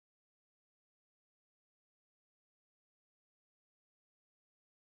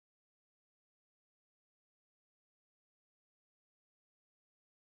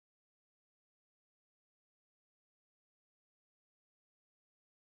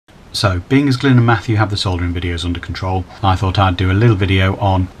So, being as Glyn and Matthew have the soldering videos under control, I thought I'd do a little video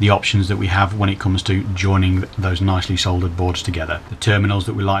on the options that we have when it comes to joining those nicely soldered boards together, the terminals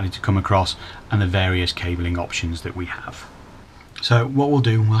that we're likely to come across, and the various cabling options that we have. So what we'll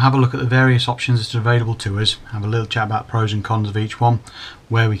do, we'll have a look at the various options that are available to us, have a little chat about pros and cons of each one,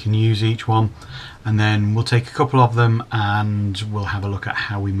 where we can use each one, and then we'll take a couple of them and we'll have a look at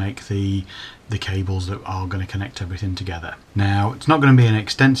how we make the cables that are going to connect everything together. Now, it's not going to be an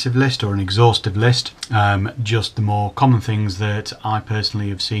extensive list or an exhaustive list, just the more common things that I personally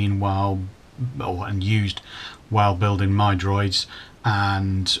have seen and used while building my droids,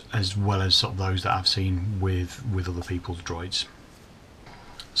 and as well as sort of those that I've seen with other people's droids.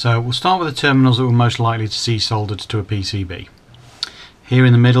 So we'll start with the terminals that we're most likely to see soldered to a PCB. Here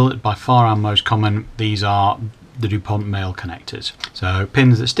in the middle, by far our most common, these are the DuPont male connectors. So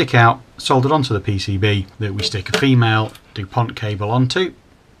pins that stick out, soldered onto the PCB, that we stick a female DuPont cable onto.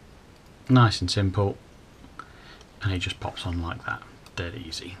 Nice and simple, and it just pops on like that, dead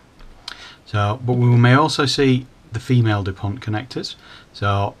easy. So, but we may also see the female DuPont connectors.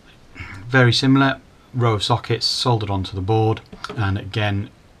 So very similar, row of sockets soldered onto the board, and again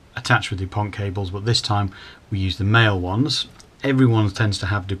attached with DuPont cables, but this time we use the male ones. Everyone tends to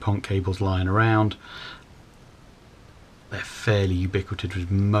have DuPont cables lying around. They're fairly ubiquitous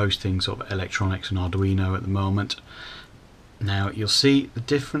with most things, sort of electronics and Arduino at the moment. Now you'll see the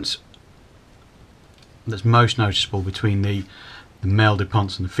difference that's most noticeable between the male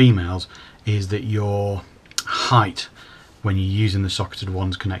DuPonts and the females is that your height, when you're using the socketed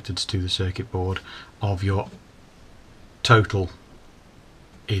ones connected to the circuit board, of your total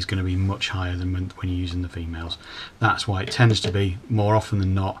is going to be much higher than when you're using the females. That's why it tends to be, more often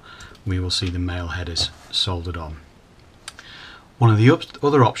than not, we will see the male headers soldered on. One of the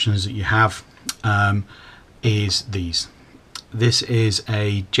other options that you have is these. This is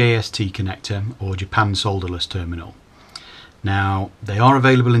a JST connector, or Japan solderless terminal. Now, they are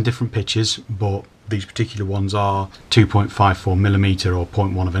available in different pitches, but these particular ones are 2.54mm or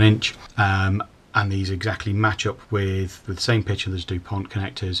 0.1 of an inch, and these exactly match up with the same pitch of those DuPont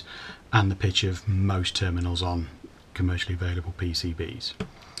connectors and the pitch of most terminals on commercially available PCBs.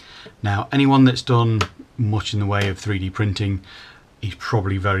 Now, anyone that's done much in the way of 3D printing is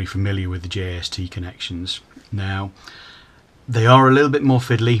probably very familiar with the JST connections. Now, they are a little bit more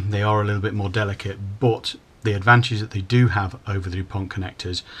fiddly, they are a little bit more delicate, but the advantage that they do have over the DuPont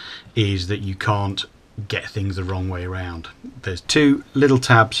connectors is that you can't get things the wrong way around. There's two little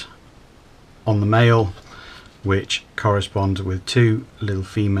tabs on the male which correspond with two little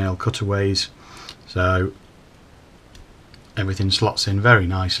female cutaways, so everything slots in very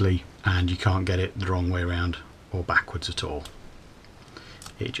nicely and you can't get it the wrong way around or backwards at all.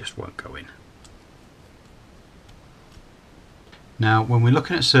 It just won't go in. Now, when we're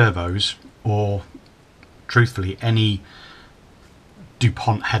looking at servos, or truthfully any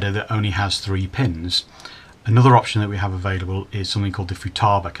DuPont header that only has 3 pins, another option that we have available is something called the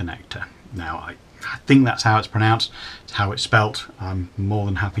Futaba connector. Now, I think that's how it's pronounced, it's how it's spelt. I'm more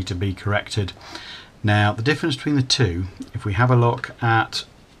than happy to be corrected. Now, the difference between the two, if we have a look at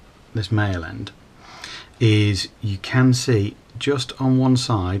this male end, is you can see just on one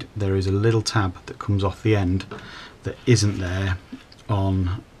side there is a little tab that comes off the end that isn't there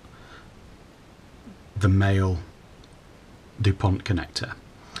on the male DuPont connector.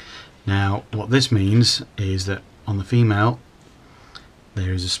 Now, what this means is that on the female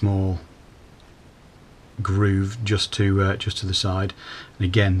there is a small groove just to the side, and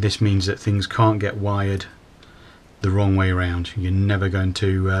again this means that things can't get wired the wrong way around. You're never going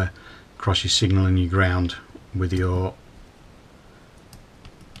to cross your signal and your ground with your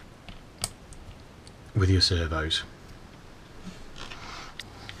servos.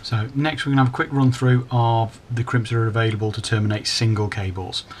 So next we're going to have a quick run through of the crimps that are available to terminate single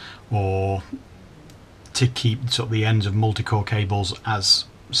cables, or to keep sort of the ends of multi-core cables as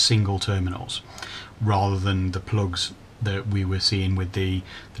single terminals rather than the plugs that we were seeing with the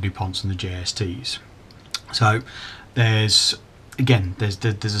DuPonts and the JSTs. So there's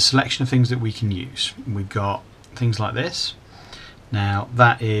a selection of things that we can use. We've got things like this. Now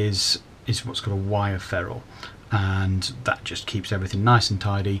that is what's called a wire ferrule, and that just keeps everything nice and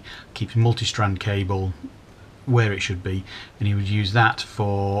tidy, keeps multi-strand cable where it should be, and you would use that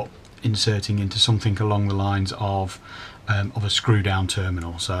for inserting into something along the lines of a screw down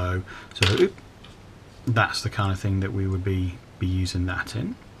terminal. So that's the kind of thing that we would be using that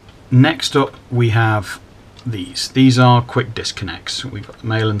in. Next up we have these are quick disconnects. We've got the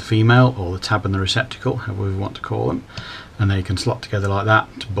male and the female, or the tab and the receptacle, however we want to call them, and they can slot together like that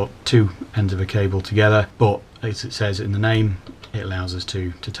to put two ends of a cable together, but as it says in the name, it allows us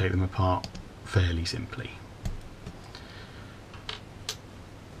to take them apart fairly simply.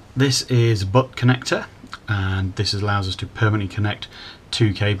 This is a butt connector, and this allows us to permanently connect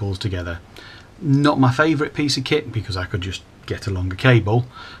two cables together. Not my favourite piece of kit because I could just get a longer cable,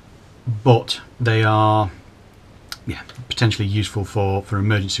 but they are potentially useful for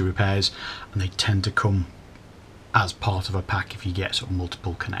emergency repairs, and they tend to come as part of a pack if you get sort of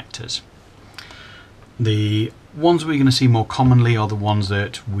multiple connectors. The ones we're going to see more commonly are the ones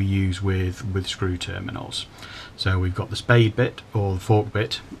that we use with screw terminals. So we've got the spade bit or the fork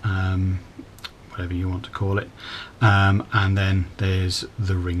bit, whatever you want to call it, and then there's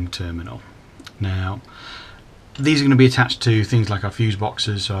the ring terminal. Now these are going to be attached to things like our fuse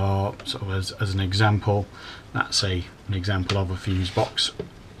boxes, or sort of as an example. That's an example of a fuse box.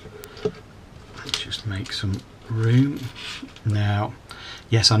 Let's just make some room. Now,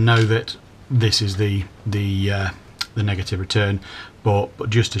 yes, I know that this is the negative return, but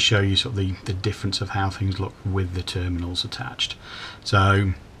just to show you sort of the difference of how things look with the terminals attached.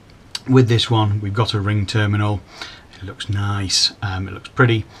 So with this one, we've got a ring terminal. It looks nice, it looks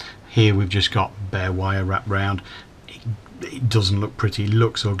pretty. Here we've just got bare wire wrapped round. It doesn't look pretty, it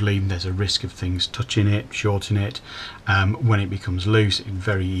looks ugly. There's a risk of things touching it, shorting it. When it becomes loose, it's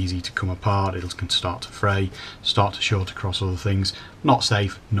very easy to come apart. It can start to fray, start to short across other things. Not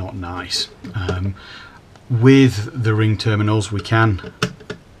safe, not nice. With the ring terminals, we can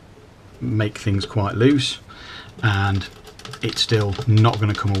make things quite loose, and it's still not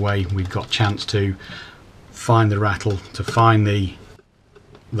going to come away. We've got a chance to find the rattle, to find the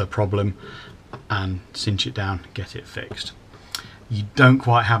problem, and cinch it down, get it fixed. You don't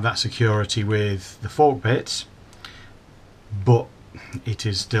quite have that security with the fork bits, but it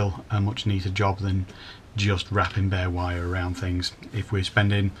is still a much neater job than just wrapping bare wire around things. If we're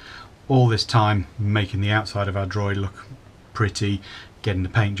spending all this time making the outside of our droid look pretty, getting the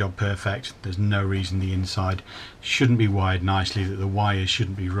paint job perfect, there's no reason the inside shouldn't be wired nicely, that the wires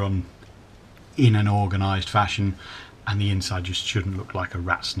shouldn't be run in an organised fashion, and the inside just shouldn't look like a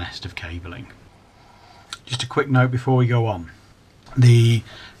rat's nest of cabling. Just a quick note before we go on. The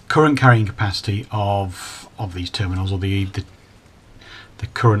current carrying capacity of these terminals, or the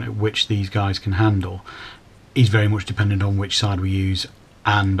current at which these guys can handle, is very much dependent on which side we use,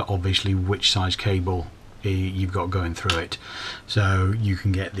 and obviously which size cable you've got going through it. So you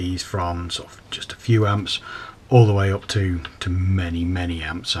can get these from sort of just a few amps all the way up to many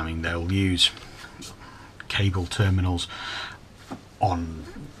amps. I mean, they'll use cable terminals on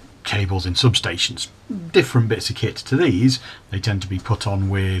cables in substations. Different bits of kit to these. They tend to be put on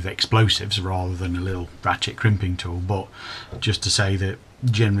with explosives rather than a little ratchet crimping tool, but just to say that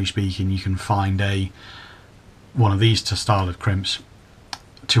generally speaking, you can find one of these style of crimps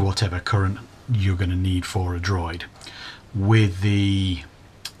to whatever current you're going to need for a droid. With the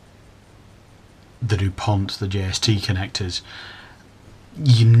DuPont, the JST connectors,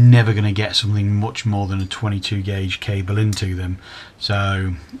 you're never going to get something much more than a 22 gauge cable into them,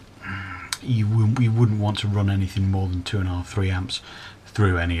 so you wouldn't want to run anything more than 2.5–3 amps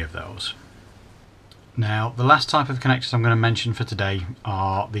through any of those. Now, the last type of connectors I'm going to mention for today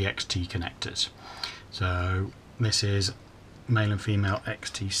are the XT connectors. So this is male and female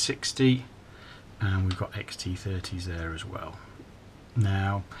XT60, and we've got XT30s there as well.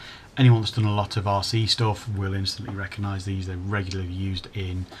 Now, anyone that's done a lot of RC stuff will instantly recognise these. They're regularly used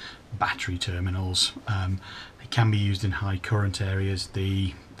in battery terminals. They can be used in high current areas.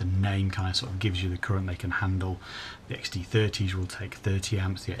 The name kind of sort of gives you the current they can handle. The XT30s will take 30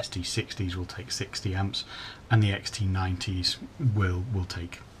 amps, the XT60s will take 60 amps, and the XT90s will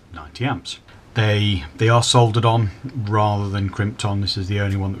take 90 amps. They are soldered on rather than crimped on. This is the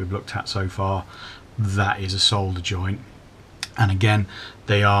only one that we've looked at so far that is a solder joint. And again,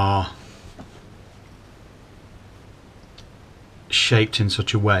 they are shaped in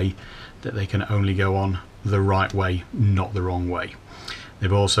such a way that they can only go on the right way, not the wrong way.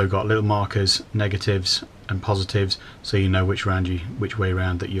 They've also got little markers, negatives and positives, so you know which way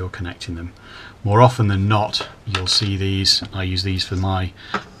around that you're connecting them. More often than not, you'll see these. I use these for my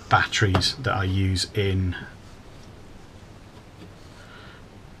batteries that I use in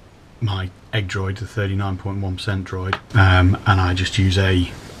my egg droid, the 39.1% droid, and I just use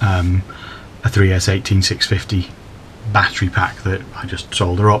a 3S18650 battery pack that I just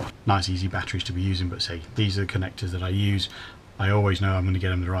solder up. Nice easy batteries to be using, but say these are the connectors that I use. I always know I'm going to get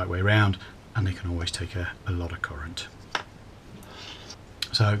them the right way around, and they can always take a lot of current.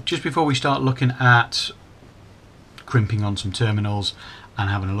 So just before we start looking at crimping on some terminals and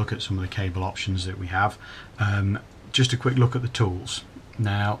having a look at some of the cable options that we have, just a quick look at the tools.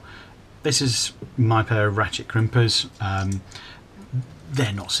 Now, this is my pair of ratchet crimpers.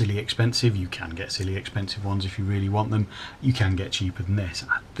 They're not silly expensive. You can get silly expensive ones if you really want them. You can get cheaper than this.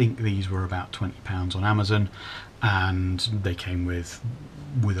 I think these were about £20 on Amazon, and they came with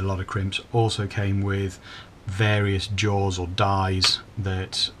a lot of crimps. Also came with various jaws or dies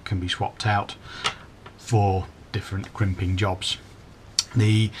that can be swapped out for different crimping jobs.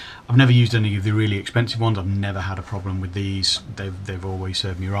 I've never used any of the really expensive ones. I've never had a problem with these. They've always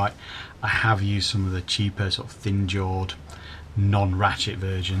served me right. I have used some of the cheaper sort of thin-jawed non-ratchet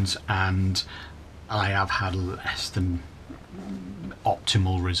versions, and I have had less than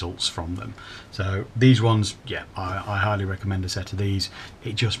optimal results from them. So these ones, yeah, I highly recommend a set of these.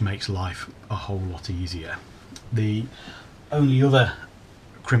 It just makes life a whole lot easier. The only other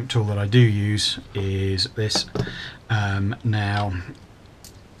crimp tool that I do use is this. Now,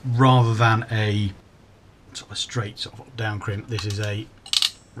 rather than a sort of straight sort of down crimp, this is a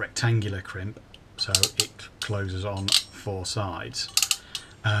rectangular crimp, so it closes on 4 sides.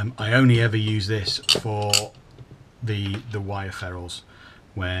 I only ever use this for the wire ferrules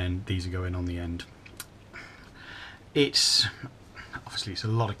when these are going on the end. It's obviously it's a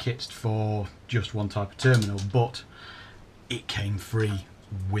lot of kits for just one type of terminal, but it came free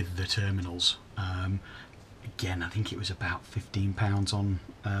with the terminals. Again, I think it was about £15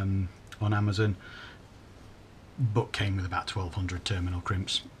 on Amazon, but came with about 1200 terminal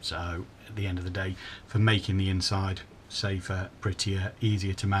crimps. So at the end of the day, for making the inside safer, prettier,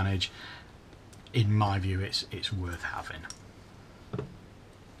 easier to manage, in my view, it's worth having.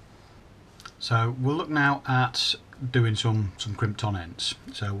 So we'll look now at doing some crimped on ends.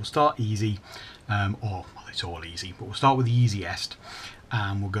 So we'll start easy, well, it's all easy, but we'll start with the easiest,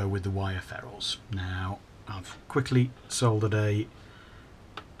 and we'll go with the wire ferrules. Now, I've quickly soldered a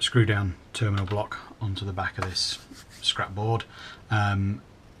screw down terminal block onto the back of this scrap board,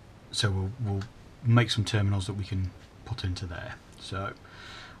 so we'll make some terminals that we can put into there. So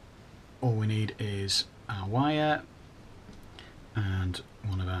all we need is our wire and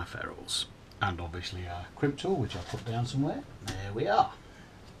one of our ferrules, and obviously our crimp tool, which I'll put down somewhere. There we are.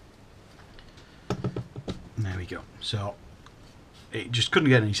 There we go. So it just couldn't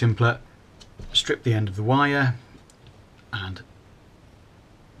get any simpler. Strip the end of the wire and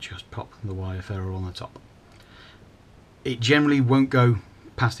just pop the wire ferrule on the top. It generally won't go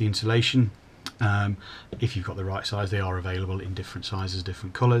past the insulation. If you've got the right size, they are available in different sizes,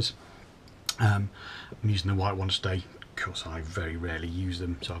 different colours. I'm using the white one today because I very rarely use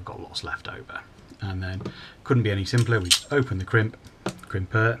them, so I've got lots left over. And then couldn't be any simpler. We just open the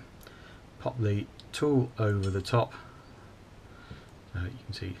crimper, pop the tool over the top. You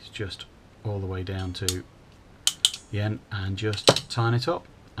can see it's just all the way down to the end, and just tighten it up,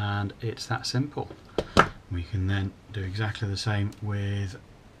 and it's that simple. We can then do exactly the same with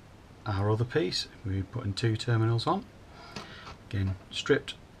our other piece. We're putting 2 terminals on. Again,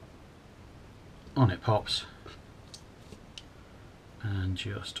 stripped, on it pops, and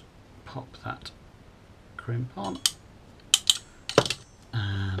just pop that crimp on,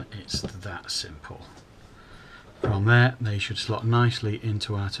 and it's that simple. From there, they should slot nicely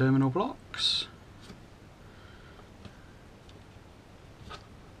into our terminal blocks.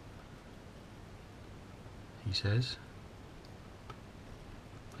 He says.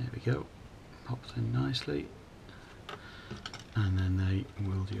 There we go. Pops in nicely, and then they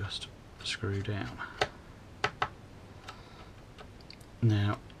will just screw down.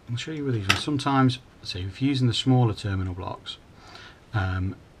 Now, I'll show you with these ones. Sometimes, so if you're using the smaller terminal blocks,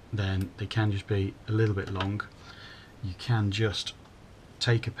 then they can just be a little bit long. You can just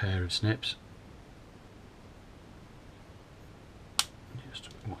take a pair of snips, just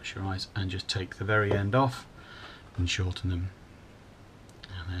watch your eyes, and just take the very end off and shorten them,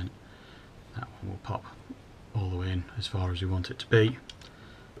 and then that one will pop all the way in as far as we want it to be,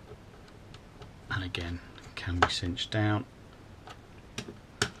 and again can be cinched down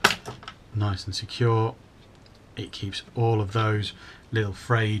nice and secure. It keeps all of those little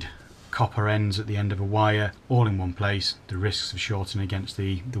frayed copper ends at the end of a wire all in one place. The risks of shorting against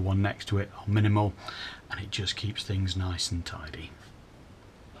the one next to it are minimal, and it just keeps things nice and tidy.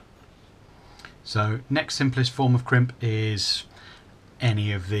 So next simplest form of crimp is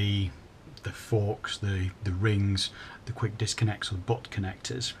any of the forks, the rings, the quick disconnects or butt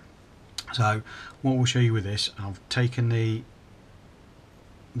connectors. So what we'll show you with this, I've taken the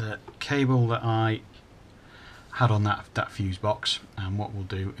cable that I had on that fuse box, and what we'll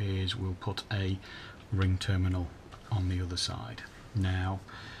do is we'll put a ring terminal on the other side. Now,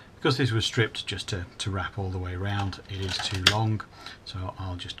 because this was stripped just to wrap all the way around, it is too long, so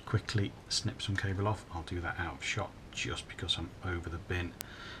I'll just quickly snip some cable off. I'll do that out of shot just because I'm over the bin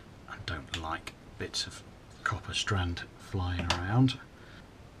and don't like bits of copper strand flying around.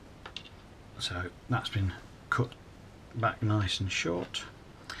 So that's been cut back nice and short,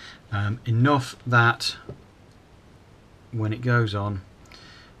 enough that when it goes on,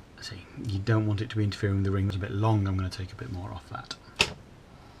 see, you don't want it to be interfering with the ring. It's a bit long, I'm going to take a bit more off that.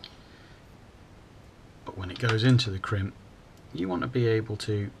 But when it goes into the crimp, you want to be able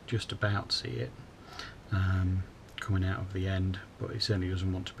to just about see it coming out of the end, but it certainly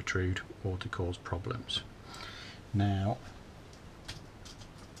doesn't want to protrude or to cause problems. Now,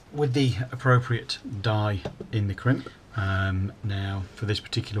 with the appropriate die in the crimp, now for this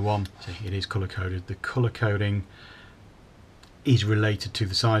particular one, see, it is colour coded. The colour coding is related to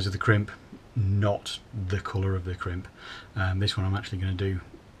the size of the crimp, not the colour of the crimp. This one I'm actually going to do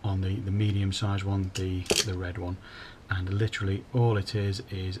on the medium size one, the red one, and literally all it is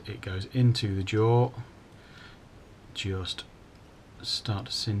it goes into the jaw, just start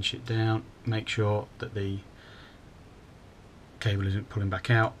to cinch it down, make sure that the cable isn't pulling back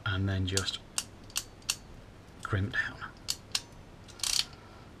out, and then just crimp down.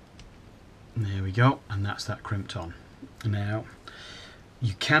 There we go, and that's that crimped on. Now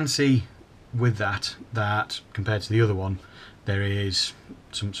you can see with that compared to the other one there is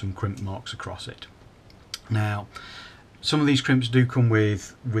some crimp marks across it. Now some of these crimps do come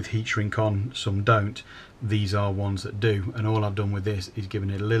with heat shrink on, some don't. These are ones that do, and all I've done with this is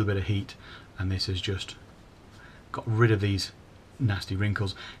given it a little bit of heat, and this has just got rid of these nasty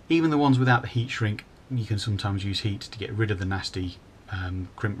wrinkles. Even the ones without the heat shrink, you can sometimes use heat to get rid of the nasty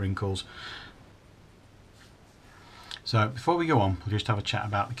crimp wrinkles. So before we go on, we'll just have a chat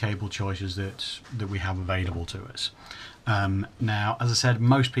about the cable choices that we have available to us. Now, as I said,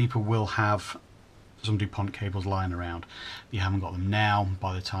 most people will have some DuPont cables lying around. If you haven't got them now,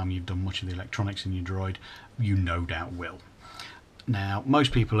 by the time you've done much of the electronics in your Droid, you no doubt will. Now,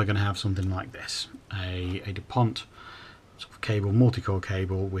 most people are going to have something like this, a DuPont sort of cable, multi-core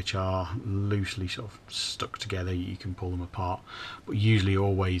cable, which are loosely sort of stuck together. You can pull them apart, but usually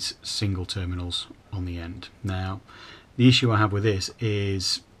always single terminals on the end. Now, the issue I have with this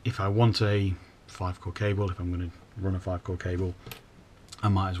is if I want a 5-core cable, if I'm going to run a 5-core cable, I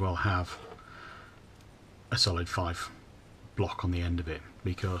might as well have a solid 5 block on the end of it,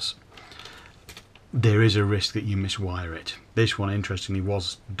 because there is a risk that you miswire it. This one, interestingly,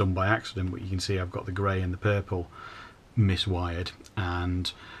 was done by accident, but you can see I've got the grey and the purple miswired,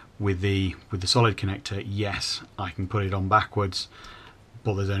 and with the solid connector, yes, I can put it on backwards,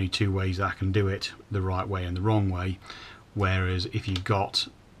 but there's only two ways that I can do it, the right way and the wrong way. Whereas if you've got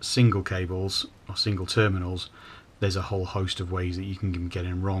single cables or single terminals, there's a whole host of ways that you can get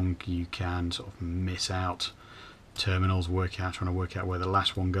it wrong. You can sort of miss out terminals, trying to work out where the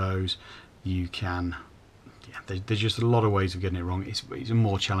last one goes. You can, there's just a lot of ways of getting it wrong. It's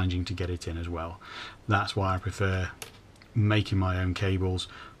more challenging to get it in as well. That's why I prefer making my own cables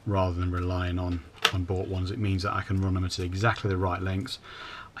rather than relying on bought ones. It means that I can run them at exactly the right lengths.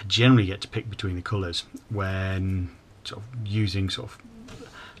 I generally get to pick between the colours when sort of using sort of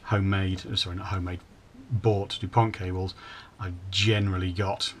bought DuPont cables. I've generally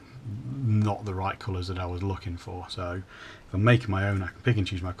got not the right colours that I was looking for. So if I'm making my own, I can pick and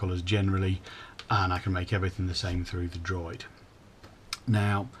choose my colours generally, and I can make everything the same through the Droid.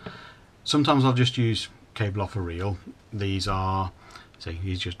 Now, sometimes I'll just use cable off a reel. These are, see,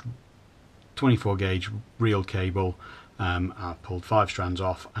 these just 24 gauge reel cable. I've pulled 5 strands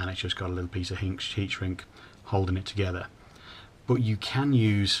off, and it's just got a little piece of heat shrink holding it together. But you can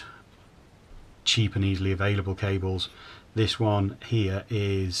use cheap and easily available cables. This one here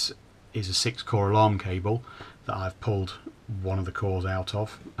is a 6-core alarm cable that I've pulled one of the cores out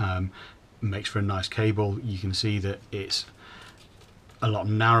of. Makes for a nice cable. You can see that it's a lot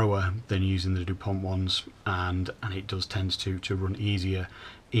narrower than using the DuPont ones, and it does tend to run easier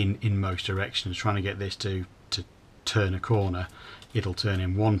in most directions. Trying to get this to turn a corner, it'll turn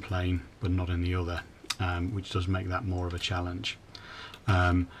in one plane but not in the other, which does make that more of a challenge.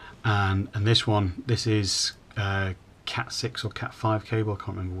 And this one, this is Cat 6 or Cat 5 cable, I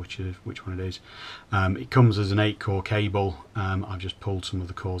can't remember which one it is. It comes as an 8-core cable. I've just pulled some of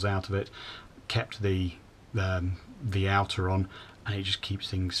the cores out of it, kept the outer on, and it just keeps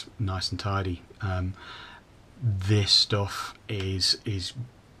things nice and tidy. This stuff is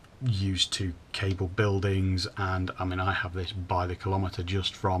used to cable buildings, and I mean, I have this by the kilometre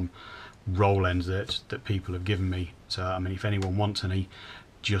just from roll ends that people have given me. So I mean, if anyone wants any,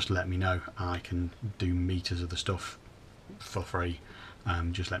 just let me know. I can do meters of the stuff for free.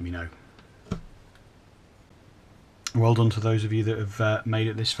 Just let me know. Well done to those of you that have made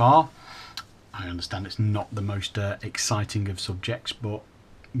it this far. I understand it's not the most exciting of subjects, but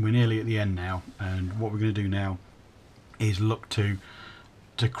we're nearly at the end now, and what we're going to do now is look to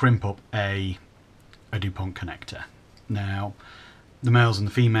to crimp up a DuPont connector. Now the males and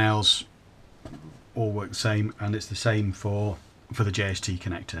the females all work the same, and it's the same for the JST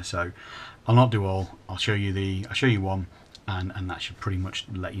connector. So I'll not do all. I'll show you one, and that should pretty much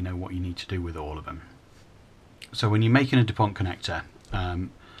let you know what you need to do with all of them. So when you're making a DuPont connector,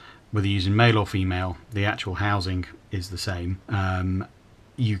 whether you're using male or female, the actual housing is the same.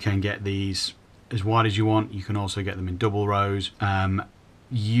 You can get these as wide as you want. You can also get them in double rows.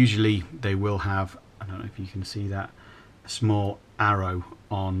 Usually they will have, I don't know if you can see that, a small arrow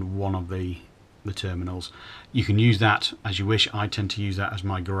on one of the terminals. You can use that as you wish. I tend to use that as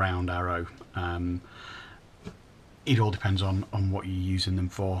my ground arrow. It all depends on what you're using them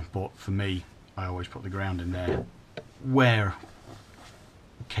for, but for me, I always put the ground in there where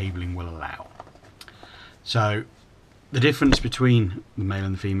cabling will allow. So the difference between the male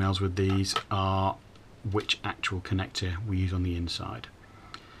and the females with these are which actual connector we use on the inside.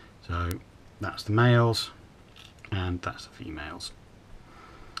 So that's the males and that's the females.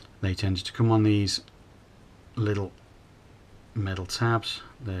 They tend to come on these little metal tabs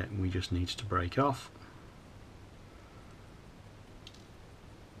that we just need to break off.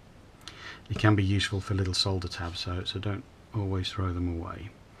 It can be useful for little solder tabs, so don't always throw them away.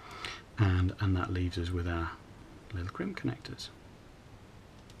 And that leaves us with our little crimp connectors.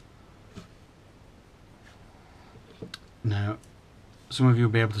 Now, some of you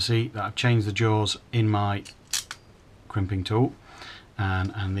will be able to see that I've changed the jaws in my crimping tool,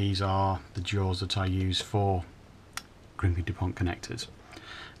 and these are the jaws that I use for crimping DuPont connectors.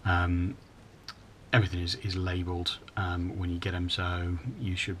 Everything is labelled when you get them, so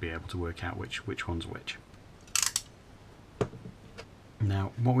you should be able to work out which one's which.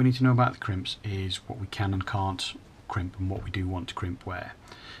 Now, what we need to know about the crimps is what we can and can't crimp and what we do want to crimp where.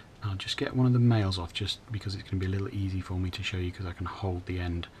 I'll just get one of the males off just because it's going to be a little easy for me to show you, because I can hold the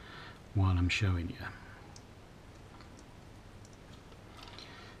end while I'm showing you.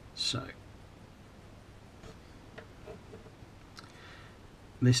 So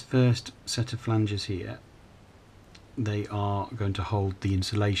this first set of flanges here, they are going to hold the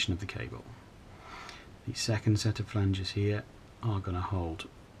insulation of the cable. The second set of flanges here are going to hold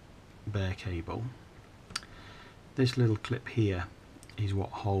bare cable. This little clip here is what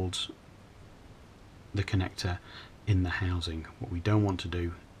holds the connector in the housing. What we don't want to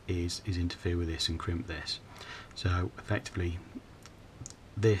do is interfere with this and crimp this. So effectively,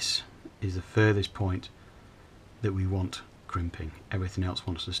 this is the furthest point that we want crimping. Everything else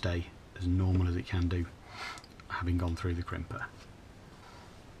wants to stay as normal as it can do, having gone through the crimper.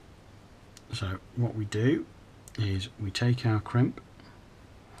 So what we do is we take our crimp.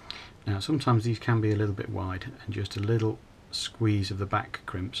 Now sometimes these can be a little bit wide, and just a little squeeze of the back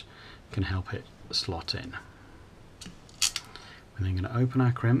crimps can help it slot in. We're then going to open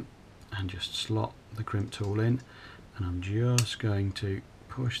our crimp and just slot the crimp tool in, and I'm just going to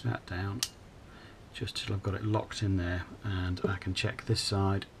push that down just till I've got it locked in there, and I can check this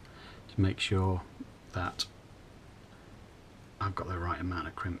side to make sure that I've got the right amount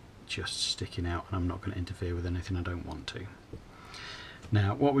of crimp just sticking out and I'm not going to interfere with anything I don't want to.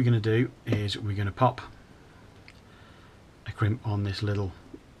 Now what we're going to do is we're going to pop a crimp on this little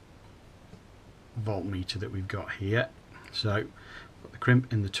voltmeter that we've got here. So put the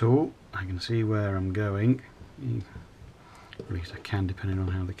crimp in the tool, I can see where I'm going, at least I can depending on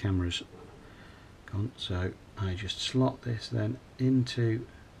how the camera's gone. So I just slot this then into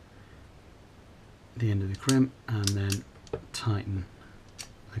the end of the crimp and then tighten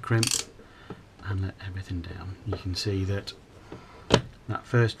the crimp and let everything down. You can see that that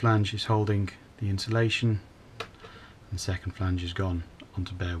first flange is holding the insulation and the second flange is gone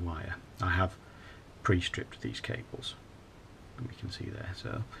onto bare wire. I have pre-stripped these cables, and we can see there,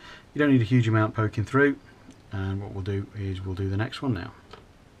 so you don't need a huge amount poking through. And what we'll do is we'll do the next one now.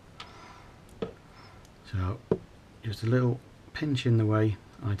 So just a little pinch in the way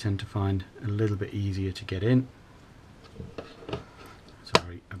I tend to find a little bit easier to get in.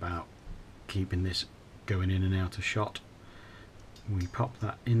 Sorry about keeping this going in and out of shot. We pop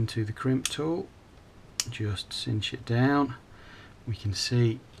that into the crimp tool, just cinch it down. We can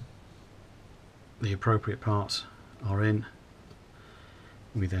see the appropriate parts are in.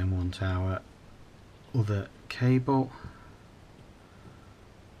 We then want our other cable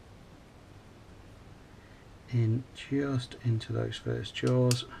in just into those first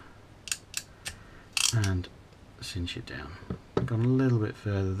jaws and cinch it down. Gone a little bit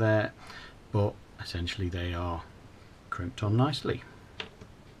further there, but essentially they are crimped on nicely.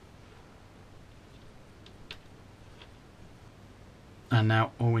 And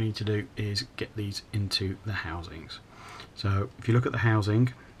now all we need to do is get these into the housings. So if you look at the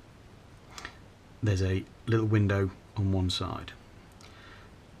housing, there's a little window on one side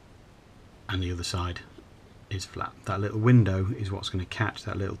and the other side is flat. That little window is what's going to catch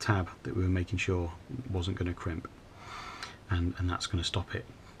that little tab that we were making sure wasn't going to crimp, and that's going to stop it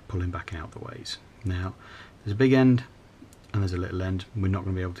pulling back out the ways. Now there's a big end and there's a little end. We're not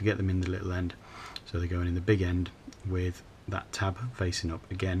going to be able to get them in the little end, so they're going in the big end with that tab facing up.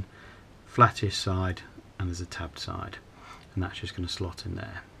 Again, flattish side, and there's a tabbed side, and that's just going to slot in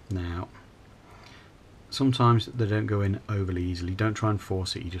there. Now sometimes they don't go in overly easily. Don't try and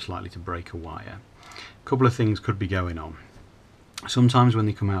force it, you're just likely to break a wire. A couple of things could be going on. Sometimes when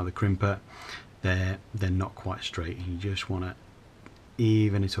they come out of the crimper, they're not quite straight, and you just want to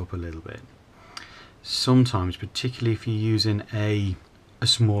even it up a little bit. Sometimes, particularly if you're using a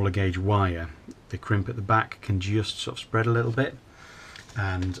smaller gauge wire, the crimp at the back can just sort of spread a little bit,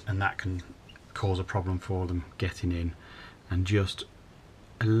 and that can cause a problem for them getting in. And just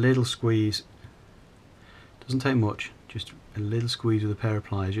a little squeeze, doesn't take much, just a little squeeze with a pair of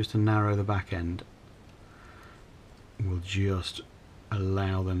pliers just to narrow the back end will just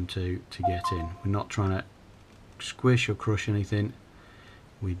allow them to get in. We're not trying to squish or crush anything,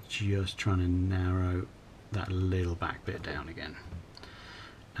 we're just trying to narrow that little back bit down again.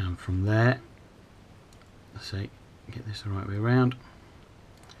 And from there, let's say, get this the right way around,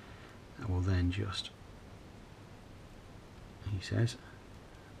 that will then just, he says,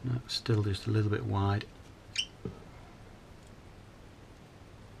 no, still just a little bit wide.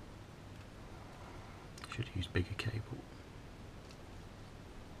 Should use bigger cable.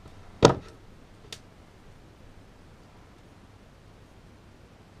 And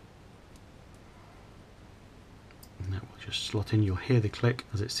that will just slot in. You'll hear the click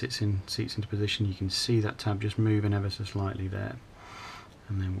as it seats into position. You can see that tab just moving ever so slightly there.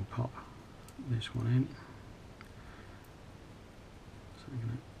 And then we'll pop this one in. So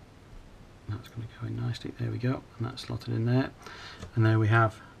that's going to go in nicely. There we go. And that's slotted in there. And there we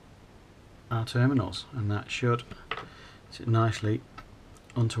have our terminals, and that should sit nicely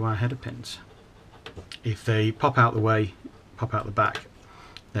onto our header pins. If they pop out the way, pop out the back,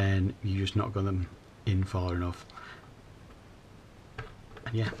 then you just not got them in far enough.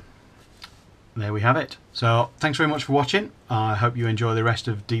 And yeah, there we have it. So thanks very much for watching. I hope you enjoy the rest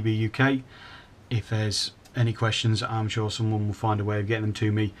of DBUK. If there's any questions, I'm sure someone will find a way of getting them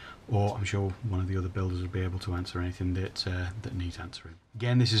to me, or I'm sure one of the other builders will be able to answer anything that needs answering.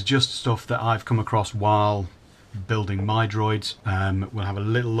 Again, this is just stuff that I've come across while building my droids. We'll have a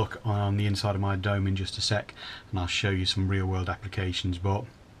little look on the inside of my dome in just a sec, and I'll show you some real world applications, but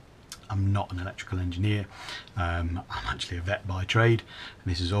I'm not an electrical engineer. I'm actually a vet by trade,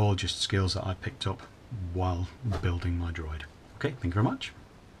 and this is all just skills that I picked up while building my droid. Okay, thank you very much.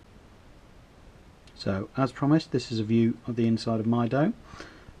 So as promised, this is a view of the inside of my dome.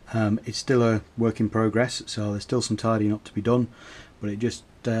 It's still a work in progress, so there's still some tidying up to be done, but it just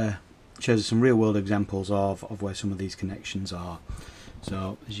shows us some real world examples of where some of these connections are.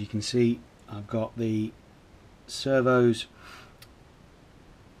 So as you can see, I've got the servos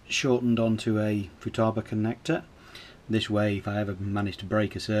shortened onto a Futaba connector. This way, if I ever manage to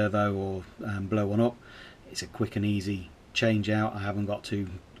break a servo or blow one up, it's a quick and easy change out. I haven't got to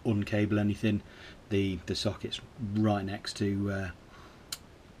uncable anything. The socket's right next to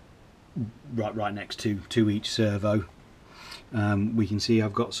right next to each servo. We can see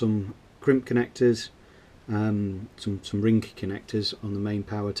I've got some crimp connectors, some ring connectors on the main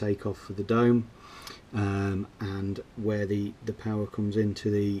power takeoff for the dome, and where the power comes into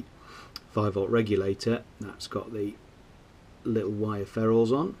the 5-volt regulator, that's got the little wire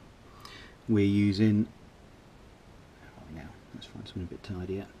ferrules on. We're using, now let's find something a bit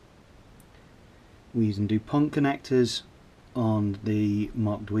tidier. We're using DuPont connectors on the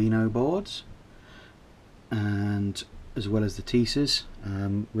Arduino boards, and as well as the teasers.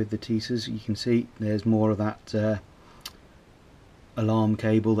 With the teasers, you can see there's more of that alarm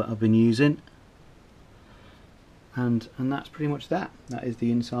cable that I've been using, and that's pretty much that. That is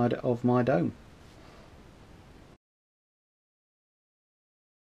the inside of my dome.